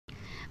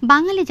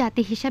বাঙালি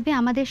জাতি হিসেবে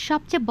আমাদের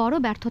সবচেয়ে বড়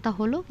ব্যর্থতা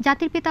হলো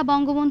জাতির পিতা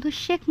বঙ্গবন্ধু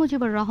শেখ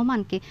মুজিবুর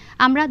রহমানকে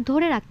আমরা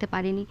ধরে রাখতে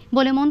পারিনি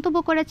বলে মন্তব্য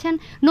করেছেন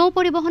নৌ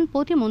পরিবহন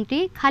প্রতিমন্ত্রী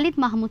খালিদ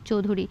মাহমুদ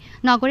চৌধুরী।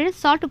 নগরের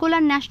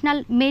সল্টগোলার ন্যাশনাল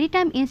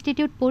মেরিটাইম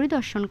ইনস্টিটিউট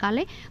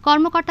পরিদর্শনকালে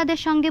কর্মকর্তাদের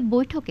সঙ্গে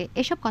বৈঠকে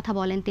এসব কথা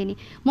বলেন তিনি।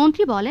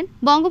 মন্ত্রী বলেন,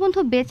 বঙ্গবন্ধু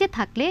বেঁচে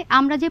থাকলে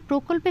আমরা যে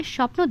প্রকল্পের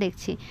স্বপ্ন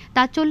দেখছি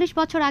তা 40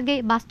 বছর আগে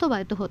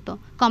বাস্তবায়িত হতো।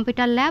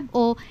 কম্পিউটার ল্যাব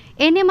ও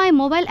এনএমআই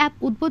মোবাইল অ্যাপ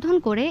উদ্বোধন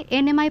করে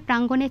এনএমআই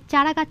প্রাঙ্গণে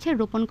চারা গাছের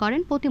রোপণ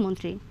করেন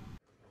প্রতিমন্ত্রী।